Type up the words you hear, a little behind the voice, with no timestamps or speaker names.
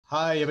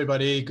Hi,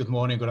 everybody. Good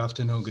morning, good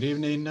afternoon, good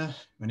evening.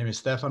 My name is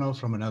Stefano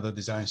from another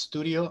design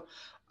studio.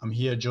 I'm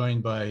here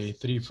joined by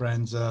three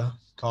friends,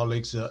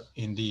 colleagues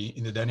in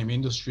the denim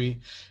industry,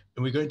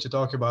 and we're going to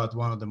talk about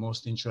one of the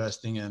most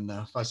interesting and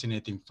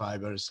fascinating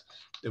fibers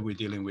that we're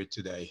dealing with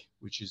today,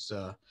 which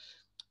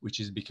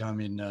is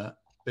becoming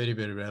very,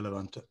 very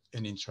relevant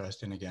and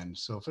interesting again.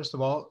 So first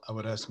of all, I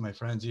would ask my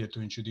friends here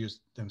to introduce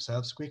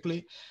themselves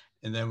quickly,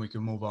 and then we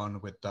can move on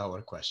with our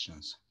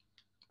questions.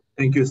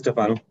 Thank you,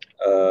 Stefano.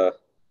 Uh,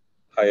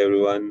 Hi,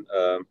 everyone.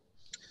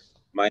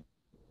 My name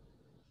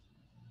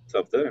is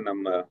Safdar, and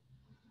I'm a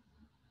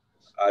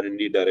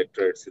R&D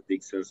director at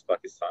Siddiqsons,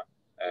 Pakistan.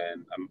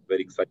 And I'm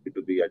very excited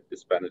to be at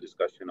this panel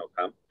discussion of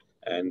hemp.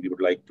 And we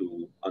would like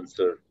to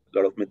answer a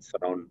lot of myths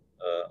around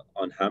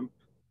on hemp.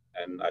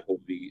 And I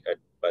hope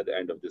by the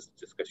end of this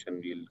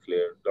discussion, we'll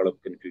clear a lot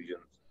of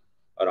confusions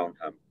around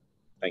hemp.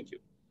 Thank you.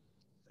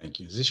 Thank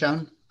you.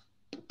 Zishan?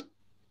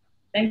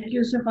 Thank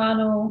you,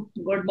 Stefano.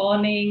 Good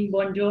morning,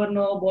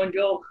 buongiorno,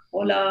 bonjour,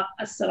 hola,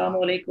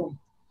 assalamu alaikum.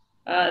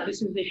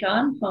 This is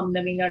Zishan from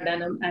Naveena,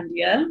 Denim, and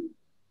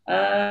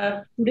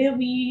today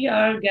we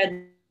are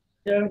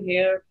gathered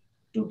here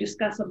to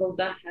discuss about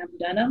the hemp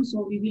denim. So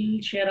we will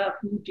share a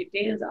few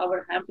details,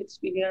 our hemp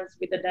experience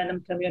with the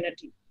denim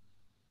community.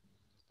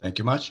 Thank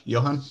you much.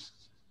 Johan?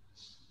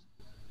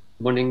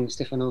 Good morning,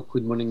 Stefano.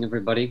 Good morning,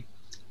 everybody.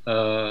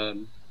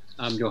 I'm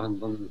Johan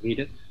from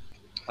Heede.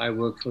 I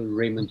work for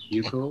Raymond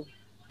UK.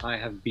 I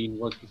have been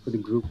working for the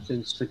group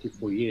since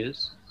 24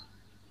 years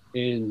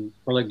in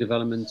product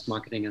development,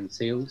 marketing, and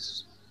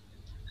sales.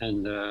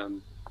 And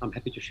I'm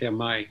happy to share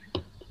my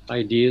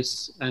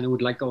ideas. And I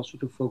would like also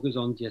to focus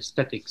on the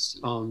aesthetics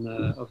of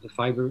the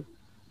fiber,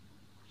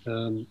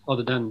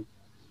 other than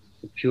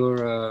the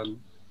pure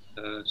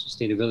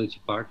sustainability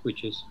part,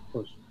 which is, of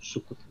course,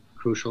 super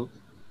crucial.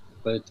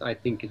 But I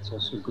think it's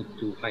also good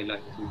to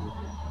highlight the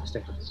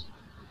aesthetics.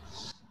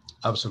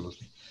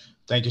 Absolutely.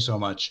 Thank you so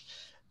much.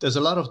 There's a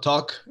lot of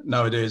talk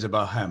nowadays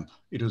about hemp.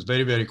 It was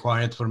very, very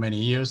quiet for many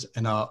years,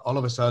 and now all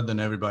of a sudden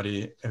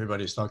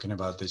everybody's talking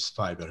about this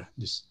fiber,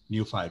 this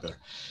new fiber.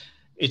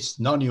 It's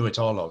not new at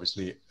all,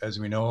 obviously. As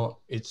we know,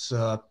 it's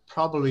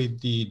probably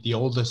the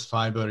oldest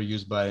fiber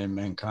used by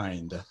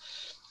mankind.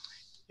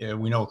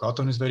 We know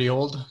cotton is very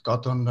old.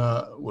 Cotton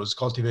was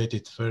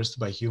cultivated first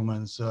by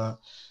humans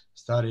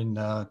starting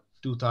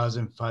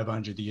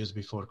 2,500 years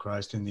before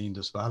Christ in the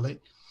Indus Valley,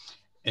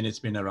 and it's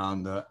been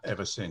around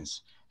ever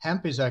since.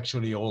 Hemp is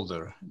actually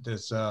older.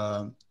 There's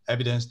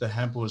evidence that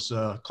hemp was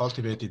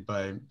cultivated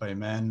by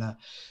man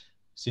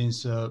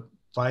since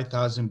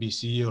 5,000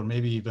 BC, or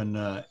maybe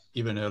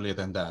even earlier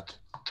than that.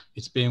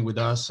 It's been with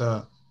us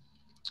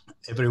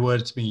everywhere.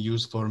 It's been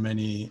used for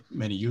many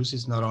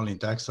uses, not only in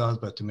textiles,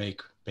 but to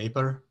make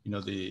paper. You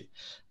know, the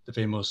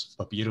famous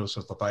papyrus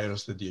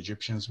that the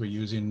Egyptians were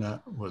using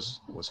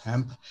was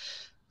hemp.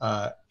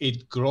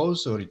 It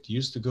grows, or it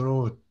used to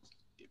grow,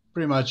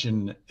 pretty much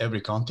in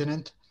every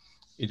continent.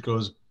 It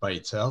grows by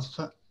itself,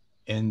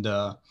 and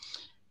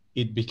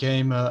it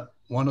became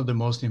one of the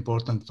most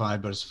important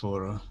fibers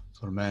for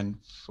men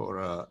for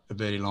a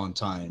very long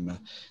time.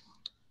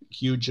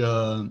 Huge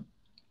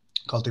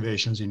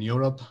cultivations in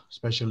Europe,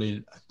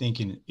 especially I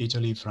think in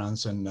Italy,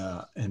 France, and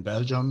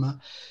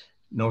Belgium,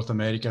 North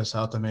America,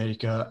 South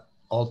America,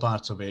 all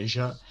parts of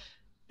Asia,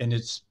 and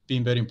it's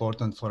been very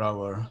important for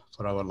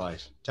our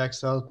life.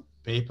 Textile,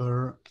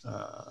 paper,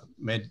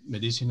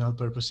 medicinal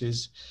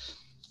purposes,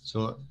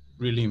 so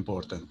really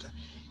important.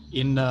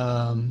 In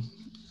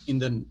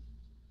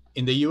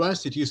the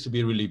US, it used to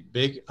be really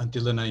big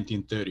until the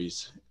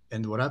 1930s.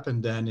 And what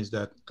happened then is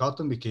that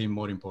cotton became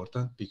more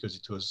important because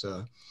it was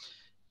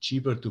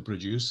cheaper to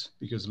produce,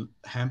 because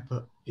hemp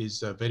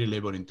is very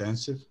labor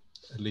intensive,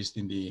 at least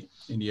in the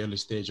early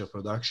stage of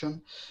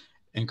production.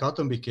 And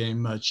cotton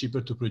became cheaper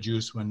to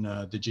produce when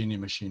the ginning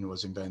machine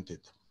was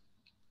invented.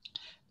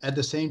 At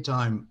the same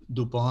time,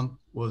 DuPont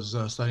was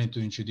starting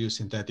to introduce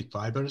synthetic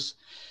fibers,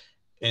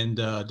 and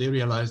they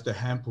realized that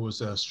hemp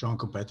was a strong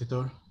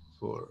competitor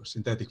for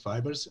synthetic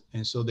fibers.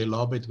 And so they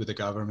lobbied with the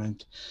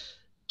government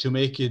to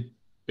make it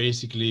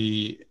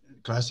basically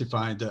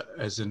classified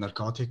as a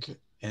narcotic,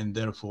 and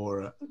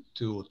therefore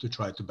to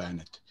try to ban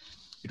it.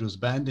 It was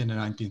banned in the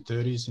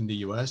 1930s in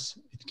the US.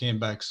 It came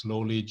back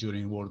slowly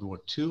during World War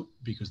II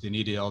because they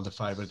needed all the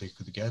fiber they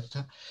could get.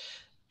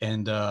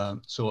 And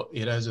so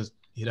it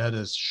had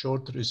a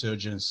short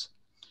resurgence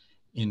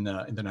in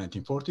the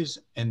 1940s.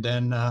 And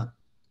then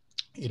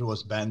it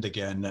was banned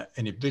again,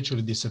 and it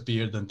virtually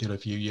disappeared until a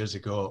few years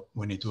ago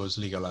when it was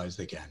legalized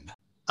again.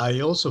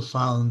 I also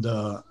found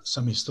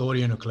some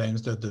historian who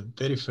claims that the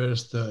very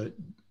first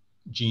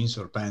jeans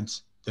or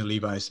pants the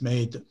Levi's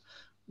made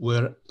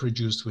were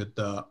produced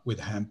with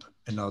hemp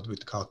and not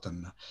with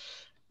cotton.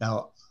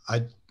 Now,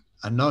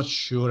 I'm not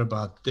sure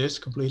about this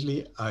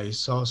completely. I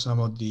saw some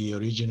of the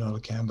original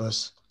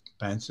canvas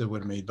pants that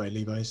were made by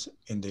Levi's,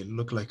 and they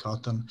look like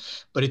cotton,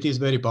 but it is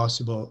very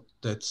possible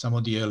that some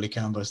of the early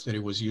canvas that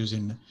it was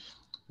using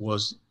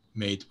was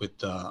made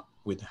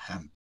with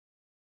hemp.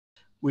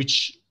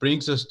 Which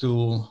brings us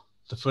to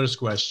the first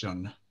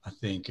question. I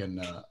think,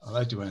 and I'd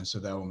like to answer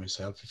that one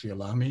myself, if you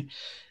allow me.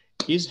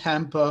 Is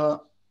hemp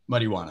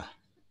marijuana?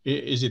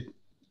 Is it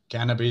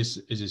cannabis?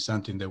 Is it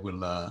something that will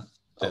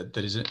that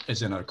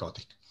is a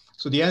narcotic?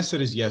 So the answer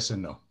is yes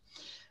and no.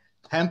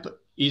 Hemp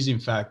is in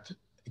fact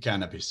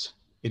cannabis.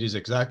 It is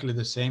exactly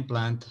the same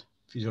plant.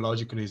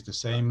 Physiologically, it's the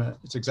same.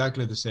 It's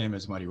exactly the same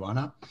as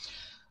marijuana.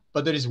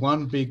 But there is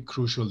one big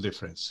crucial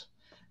difference.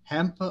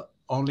 Hemp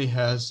only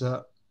has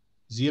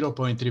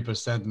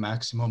 0.3%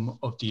 maximum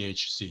of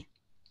THC,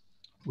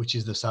 which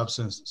is the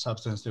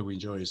substance that we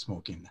enjoy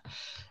smoking.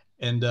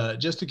 And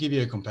just to give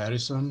you a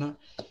comparison,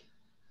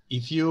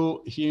 if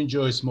you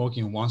enjoy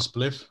smoking one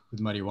spliff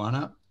with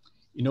marijuana,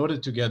 in order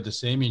to get the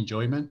same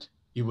enjoyment,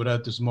 you would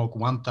have to smoke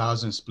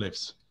 1,000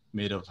 spliffs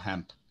made of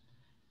hemp,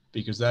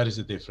 because that is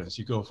the difference.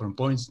 You go from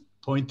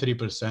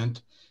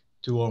 0.3%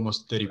 to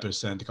almost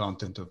 30%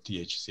 content of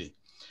THC.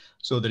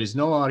 So there is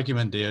no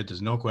argument there.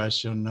 There's no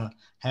question.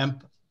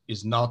 Hemp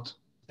is not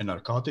a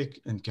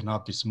narcotic and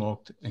cannot be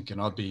smoked and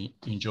cannot be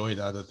enjoyed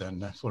other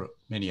than for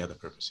many other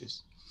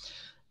purposes.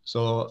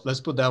 So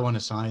let's put that one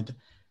aside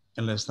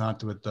and let's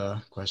start with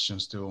the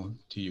questions to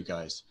you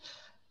guys.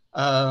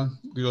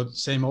 We got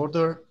same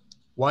order.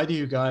 Why do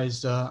you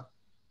guys are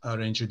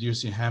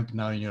introducing hemp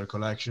now in your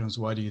collections?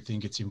 Why do you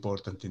think it's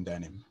important in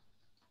denim?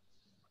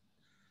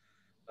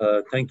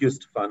 Thank you,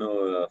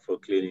 Stefano, for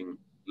clearing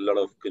a lot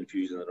of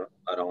confusion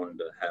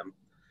around hemp.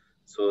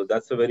 So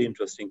that's a very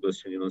interesting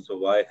question, so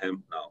why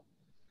hemp now?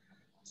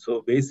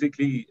 So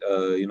basically,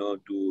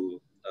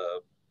 to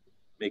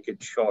make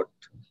it short,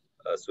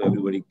 so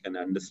everybody can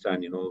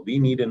understand, we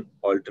need an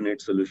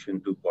alternate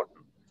solution to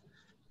cotton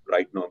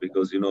right now,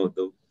 because,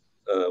 the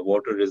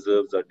water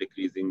reserves are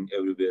decreasing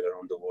everywhere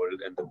around the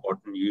world and the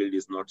cotton yield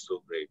is not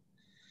so great.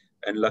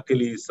 And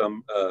luckily,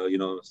 some,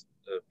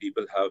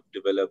 people have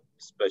developed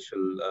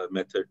special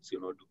methods,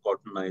 to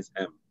cottonize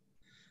hemp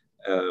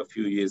a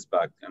few years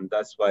back. And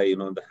that's why,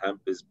 the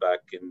hemp is back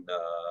in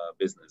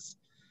business.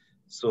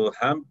 So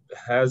hemp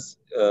has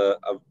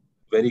a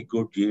very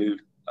good yield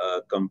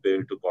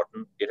compared to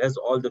cotton. It has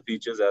all the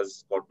features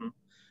as cotton.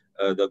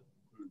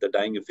 The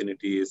dyeing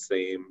affinity is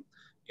same.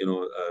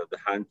 The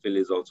hand fill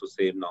is also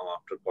same now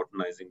after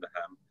cottonizing the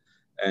hemp.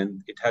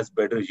 And it has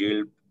better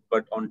yield.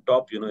 But on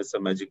top, it's a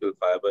magical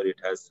fiber. It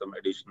has some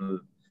additional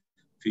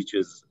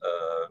features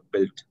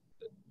built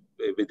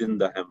within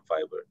the hemp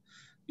fiber.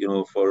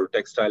 For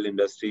textile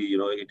industry,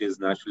 it is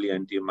naturally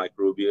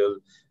antimicrobial.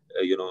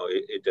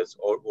 It is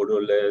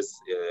odorless.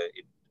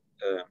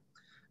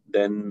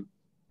 Then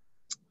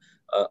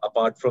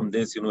apart from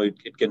this,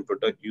 it can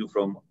protect you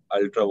from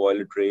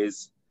ultraviolet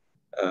rays.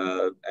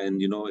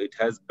 And, it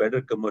has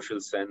better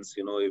commercial sense,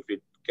 if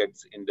it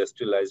gets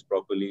industrialized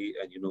properly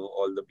and,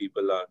 all the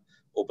people are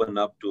open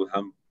up to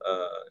hemp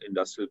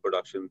industrial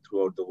production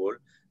throughout the world,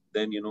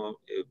 then,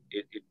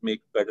 it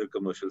makes better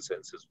commercial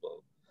sense as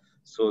well.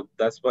 So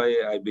that's why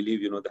I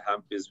believe, the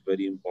hemp is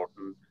very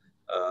important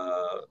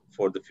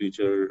for the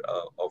future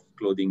of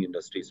clothing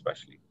industry,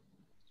 especially.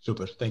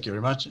 Super, thank you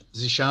very much.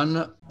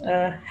 Zishan?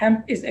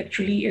 Hemp is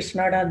actually, it's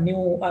not a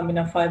new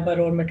a fiber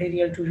or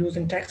material to use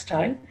in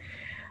textile.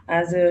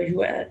 As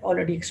you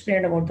already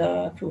explained about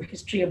the through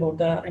history, about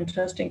the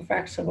interesting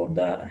facts about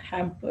the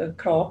hemp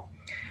crop.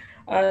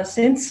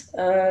 Since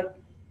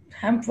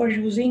hemp was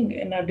using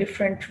in a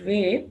different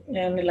way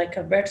and like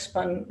a wet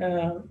spun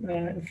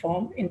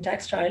form in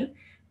textile,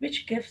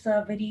 which gives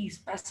a very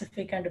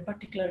specific and a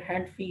particular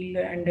hand feel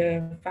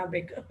and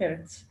fabric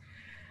appearance.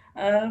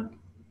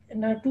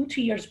 2-3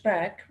 years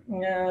back,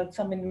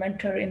 some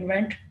inventor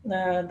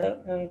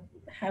the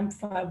hemp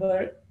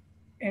fiber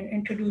and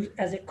introduced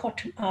as a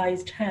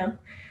cottonized hemp,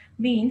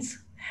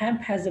 means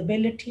hemp has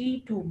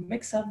ability to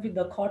mix up with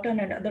the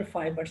cotton and other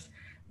fibers.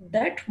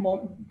 That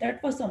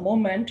was a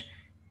moment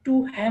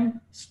to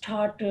hemp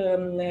start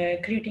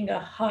creating a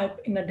hype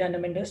in the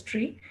denim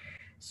industry.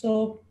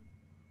 So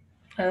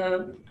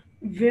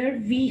where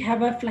we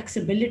have a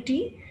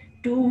flexibility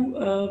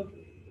to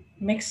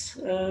mix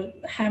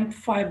hemp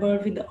fiber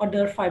with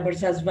other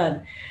fibers as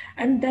well.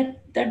 And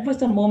that was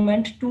the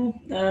moment to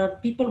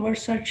people were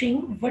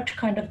searching what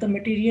kind of the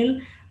material,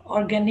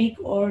 organic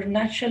or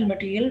natural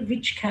material,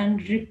 which can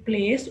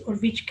replace or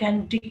which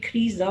can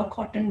decrease the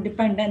cotton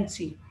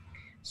dependency.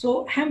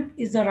 So hemp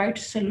is the right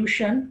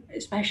solution,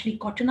 especially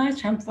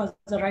cottonized hemp was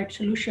the right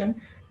solution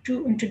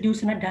to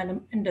introduce in a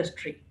denim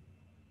industry.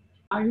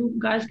 Are you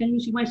guys, can you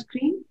see my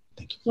screen?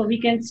 Thank you. So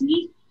we can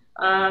see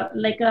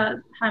like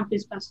a hemp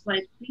is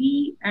pesticide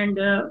free and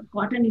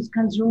cotton is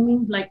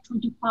consuming like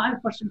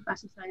 25%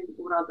 pesticide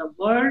over the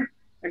world.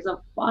 There's a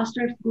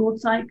faster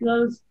growth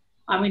cycles.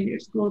 I mean,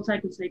 its growth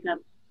cycles like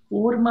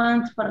 4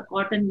 months. For a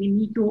cotton, we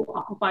need to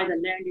occupy the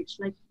land. It's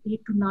like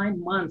 8 to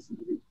 9 months,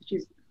 which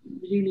is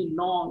really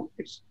long.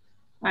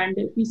 And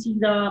if we see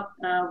the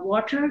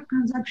water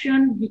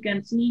consumption, we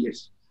can see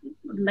it's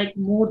like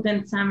more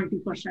than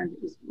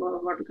 70% is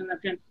water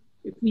consumption.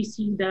 If we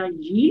see the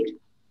yield,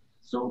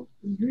 so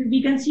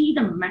we can see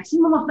the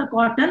maximum of the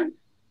cotton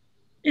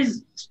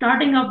is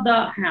starting of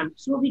the hemp.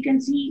 So we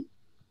can see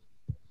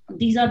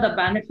These are the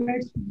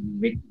benefits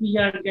which we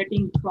are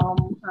getting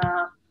from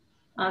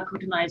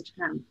cottonized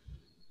hemp.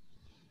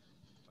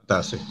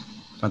 Fantastic,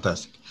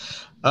 fantastic.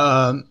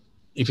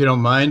 If you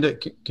don't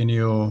mind, can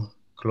you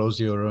close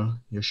your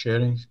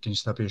sharing? Can you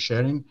stop your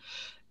sharing?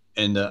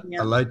 And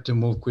Yeah. I'd like to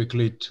move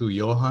quickly to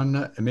Johan.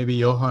 And maybe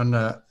Johan,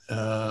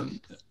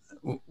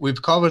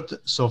 we've covered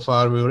so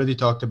far. We already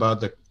talked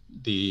about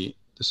the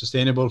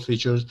sustainable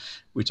features.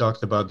 We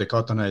talked about the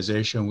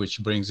cottonization,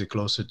 which brings it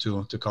closer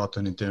to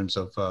cotton in terms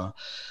of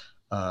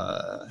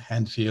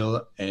hand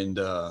feel and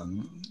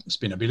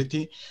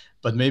spinability.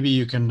 But maybe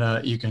you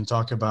can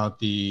talk about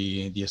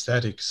the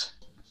aesthetics.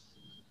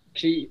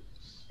 Actually,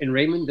 in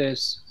Raymond,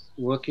 there's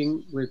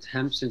working with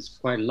hemp since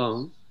quite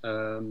long.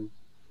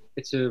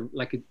 It's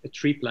like a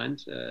tree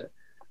plant.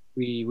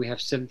 We have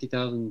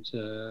 70,000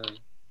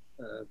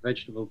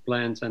 vegetable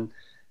plants, and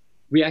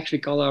we actually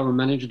call our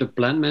manager the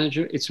plant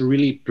manager. It's a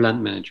really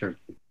plant manager.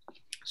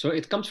 So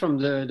it comes from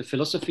the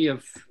philosophy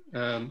of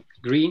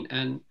green,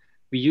 and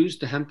we use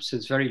the hemp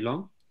since very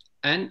long,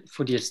 and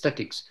for the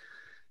aesthetics,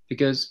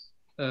 because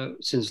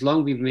since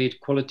long we've made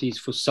qualities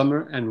for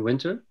summer and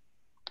winter.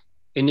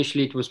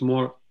 Initially, it was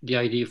more the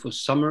idea for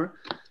summer,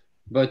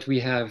 but we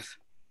have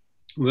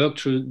worked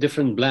through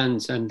different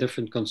blends and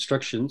different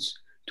constructions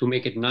to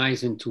make it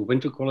nice into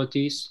winter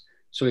qualities.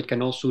 So it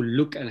can also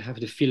look and have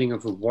the feeling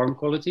of a warm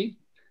quality.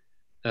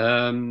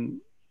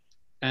 And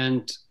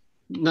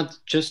not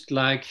just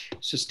like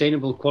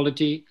sustainable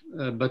quality,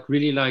 but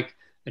really like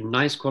a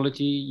nice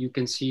quality. You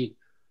can see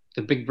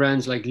the big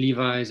brands like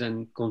Levi's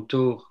and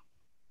Contour,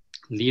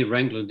 Lee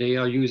Wrangler, they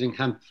are using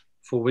hemp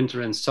for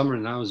winter and summer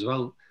now as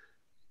well,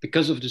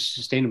 because of the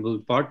sustainable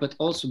part, but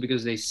also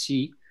because they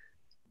see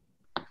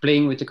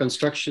playing with the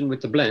construction,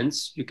 with the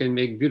blends, you can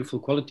make beautiful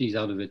qualities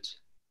out of it,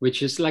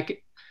 which is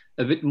like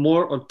a bit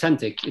more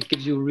authentic. It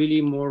gives you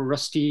really more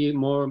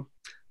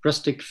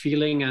rustic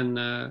feeling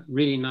and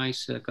really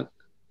nice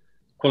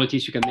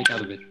qualities you can make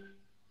out of it.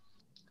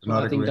 So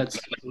I think that's...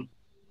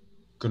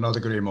 Could not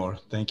agree more.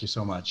 Thank you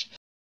so much.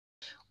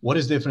 What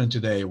is different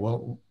today?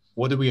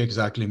 What do we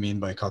exactly mean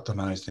by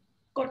cottonized?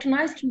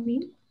 Cottonized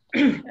means,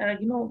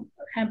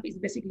 hemp is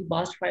basically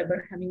bast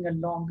fiber having a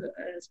long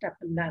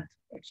staple length.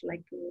 It's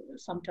like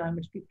sometimes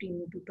it's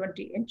 15 to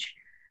 20 inch.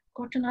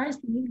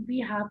 Cottonized means we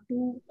have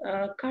to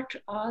cut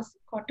our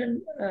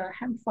cotton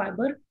hemp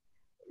fiber.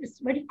 It's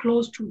very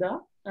close to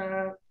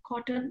the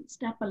cotton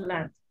staple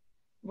length.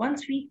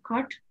 Once we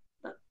cut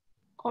the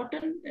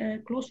cotton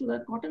close to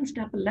the cotton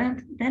staple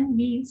length, then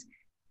means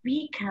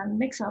we can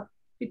mix up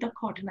with the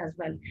cotton as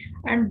well.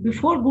 And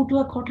before go to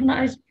a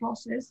cottonized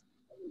process,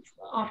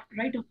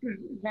 right after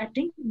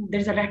ratting,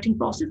 there is a ratting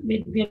process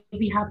where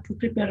we have to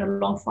prepare a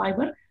long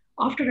fiber.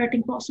 After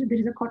ratting process, there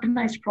is a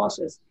cottonized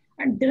process.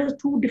 And there are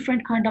two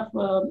different kind of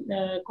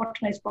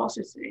cottonized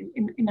process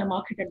in the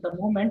market at the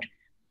moment.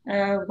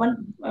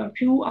 A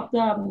few of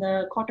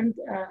the cotton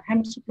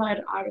hemp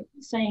suppliers are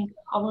saying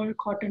our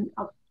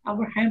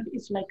hemp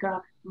is like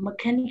a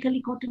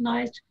mechanically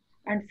cottonized,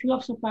 and few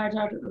of suppliers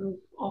are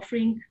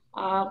offering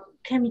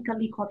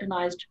chemically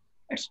cottonized.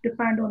 It's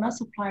depend on a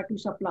supplier to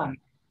supplier.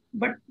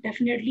 But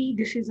definitely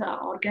this is an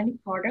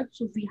organic product,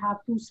 so we have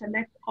to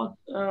select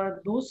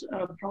those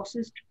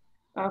processed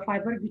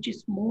fiber which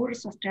is more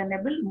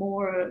sustainable,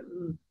 more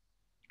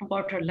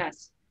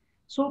waterless.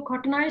 So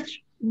cottonized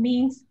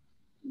means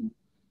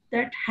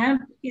that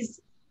hemp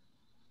is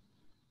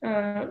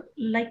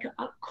like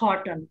a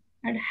cotton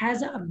and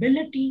has the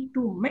ability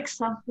to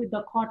mix up with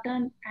the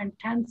cotton and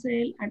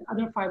tencel and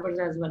other fibers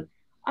as well.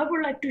 I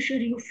would like to share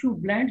you a few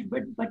blends,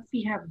 but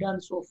we have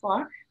done so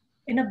far.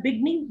 In the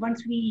beginning,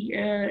 once we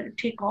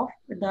take off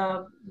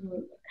the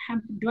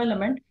hemp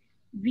development,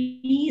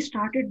 we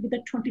started with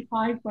a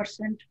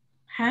 25%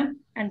 hemp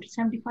and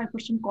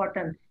 75%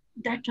 cotton.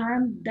 That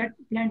time, that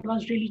blend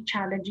was really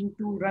challenging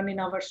to run in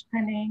our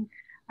spinning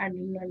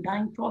and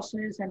dyeing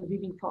process and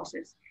weaving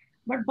process.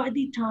 But by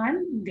the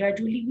time,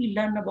 gradually we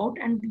learn about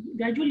and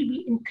gradually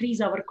we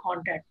increase our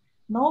content.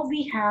 Now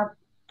we have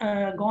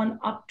gone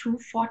up to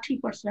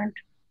 40%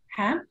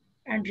 hemp,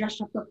 and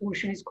rest of the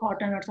portion is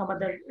cotton or some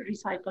other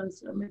recycled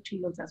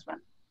materials as well.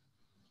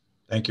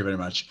 Thank you very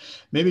much.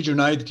 Maybe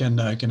Junaid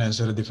can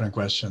answer a different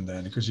question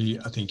then, because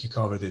I think you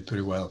covered it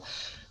pretty well.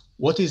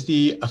 What is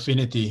the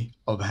affinity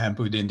of hemp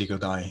with indigo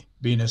dye?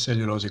 Being a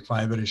cellulosic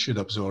fiber, it should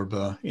absorb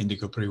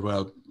indigo pretty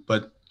well,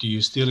 but do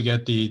you still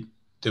get the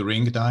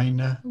ring dyeing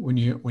when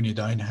you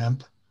dye in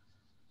hemp?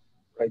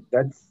 Right,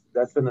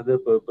 that's another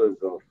purpose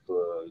of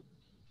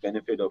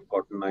benefit of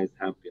cottonized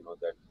hemp,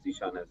 that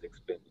Zishan has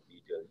explained in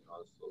detail,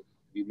 So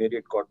we made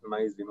it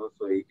cottonized,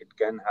 so it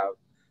can have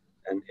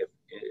an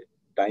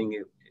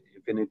dyeing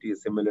affinity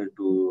similar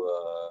to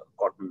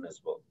cotton as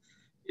well.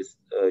 It's,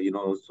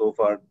 so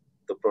far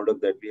the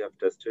product that we have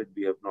tested,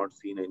 we have not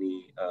seen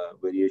any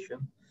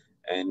variation,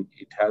 and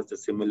it has the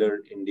similar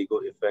indigo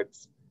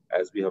effects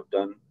as we have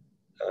done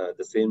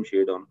the same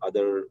shade on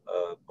other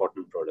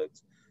cotton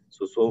products.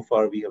 So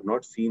far we have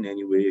not seen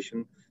any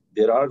variation.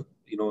 There are,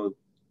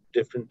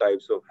 different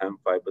types of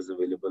hemp fibers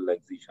available, like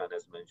Zishan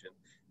has mentioned.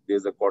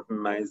 There's a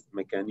cottonized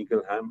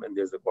mechanical hemp and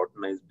there's a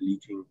cottonized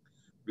bleach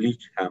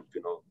hemp.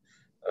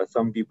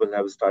 Some people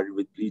have started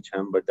with bleach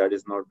hemp, but that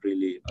is not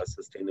really a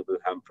sustainable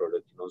hemp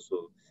product.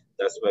 So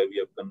that's why we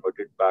have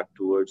converted back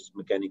towards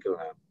mechanical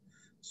hemp.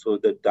 So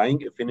the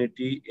dyeing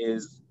affinity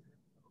is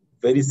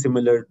very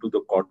similar to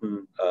the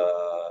cotton,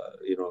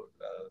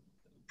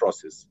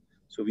 process.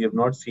 So we have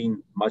not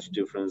seen much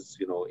difference,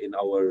 in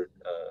our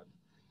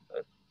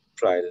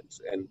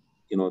trials and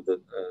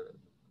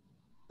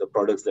the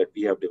products that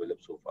we have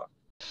developed so far.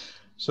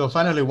 So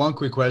finally, one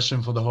quick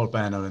question for the whole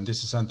panel, and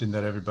this is something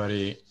that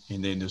everybody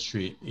in the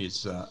industry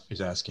is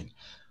asking.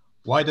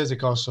 Why does it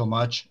cost so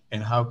much,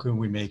 and how can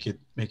we make it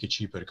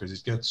cheaper? Because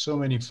it's got so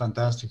many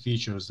fantastic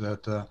features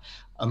that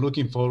I'm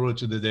looking forward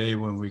to the day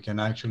when we can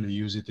actually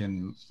use it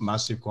in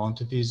massive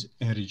quantities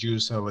and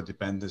reduce our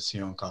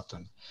dependency on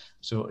cotton.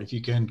 So if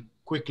you can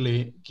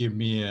quickly give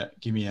me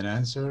an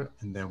answer,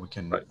 and then we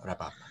can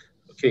wrap up.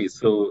 Okay,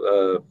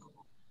 so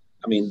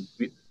I mean,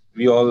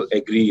 we all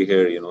agree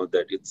here,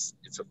 that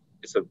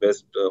it's a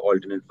best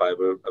alternate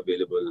fiber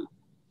available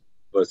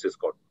versus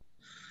cotton.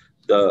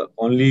 The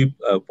only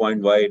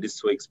point why it is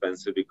so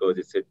expensive because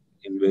it's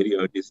in very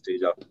early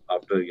stage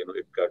after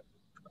it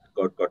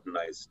got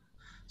cottonized.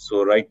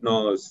 So right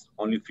now,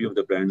 only few of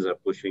the brands are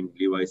pushing.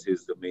 Levi's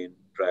is the main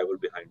driver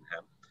behind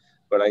hemp.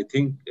 But I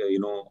think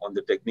on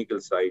the technical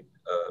side,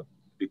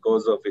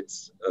 because of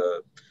its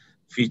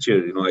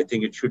feature, I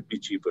think it should be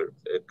cheaper.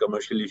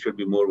 Commercially, it should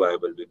be more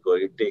viable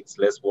because it takes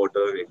less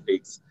water, it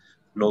takes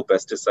no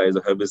pesticides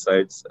or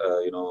herbicides,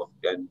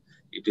 and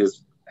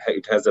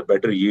it has a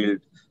better yield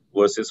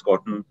versus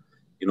cotton.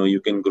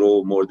 You can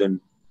grow more than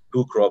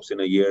 2 crops in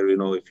a year,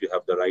 if you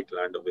have the right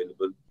land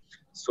available.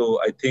 So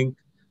I think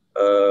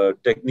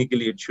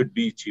technically it should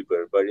be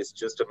cheaper, but it's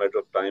just a matter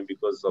of time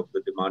because of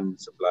the demand and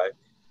supply.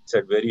 It's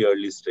at very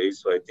early stage.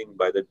 So I think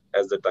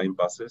as the time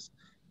passes,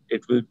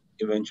 it will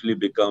eventually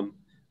become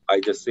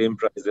either same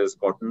price as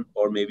cotton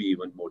or maybe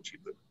even more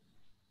cheaper.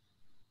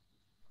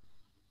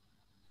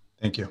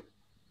 Thank you.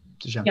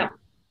 Zishan. Yeah.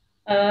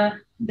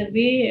 The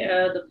way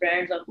the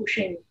brands are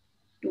pushing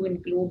to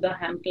include the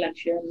hemp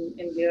collection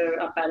in their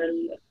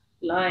apparel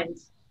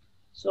lines.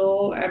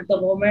 So at the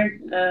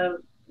moment,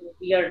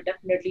 we are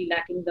definitely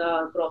lacking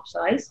the crop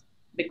size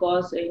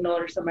because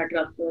it's a matter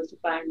of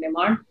supply and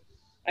demand,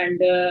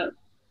 and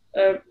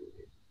uh,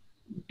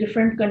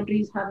 different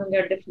countries having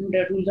a different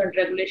rules and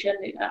regulation.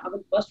 I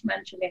will first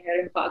mention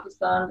here in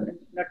Pakistan,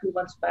 2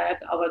 months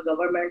back, our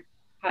government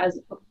has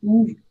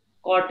approved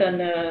cotton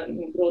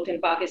growth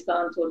in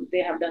Pakistan, so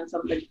they have done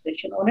some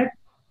legislation on it.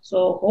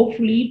 So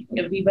hopefully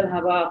we will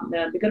have a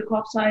bigger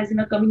crop size in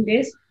the coming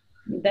days.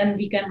 Then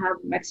we can have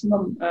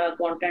maximum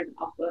content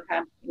of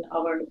hemp in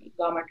our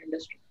garment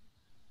industry.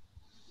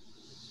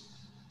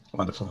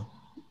 Wonderful.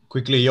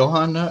 Quickly,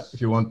 Johan,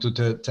 if you want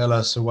to tell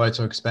us why it's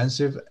so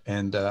expensive,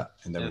 and then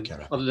we can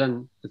wrap. Other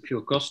than the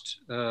pure cost,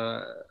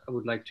 I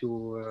would like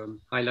to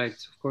highlight,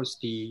 of course,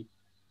 the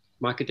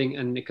marketing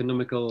and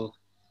economical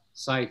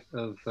side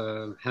of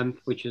hemp,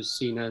 which is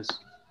seen as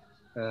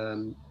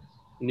an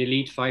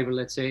elite fiber,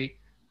 let's say,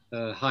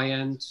 high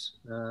end.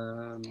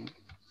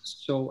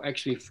 So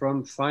actually,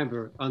 from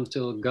fiber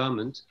until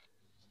garment,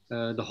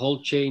 the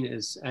whole chain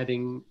is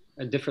adding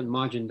a different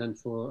margin than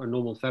for a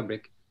normal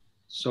fabric.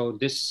 So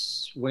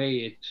this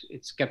way,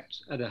 it's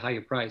kept at a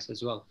higher price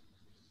as well.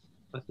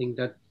 I think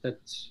that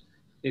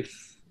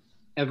if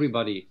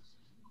everybody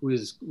who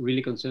is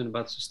really concerned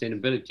about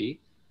sustainability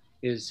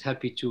is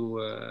happy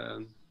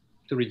to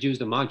reduce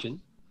the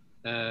margin,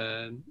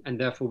 and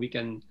therefore we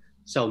can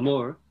sell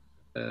more,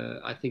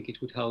 I think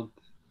it would help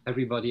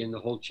everybody in the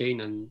whole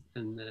chain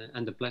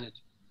and the planet.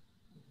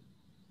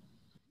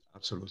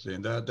 Absolutely,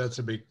 and that's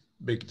a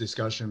big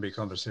discussion, big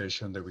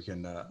conversation that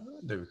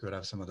we could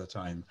have some other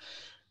time.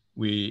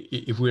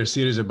 If we're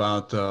serious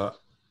about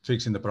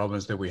fixing the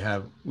problems that we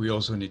have, we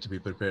also need to be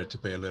prepared to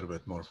pay a little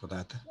bit more for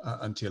that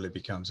until it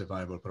becomes a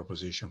viable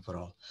proposition for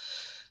all.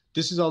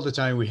 This is all the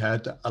time we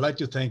had. I'd like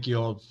to thank you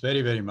all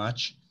very, very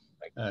much.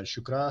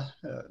 Shukra,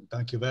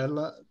 thank you,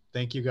 Bella.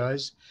 Thank you,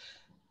 guys.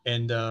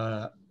 And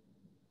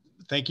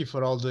thank you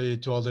to all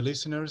the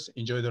listeners.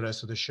 Enjoy the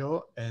rest of the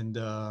show. And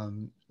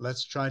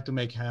let's try to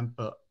make hemp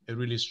a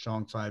really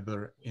strong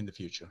fiber in the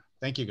future.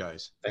 Thank you,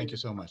 guys. Thank you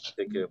so much.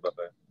 Thank you.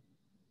 Bye-bye.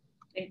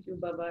 Thank you.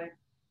 Bye-bye.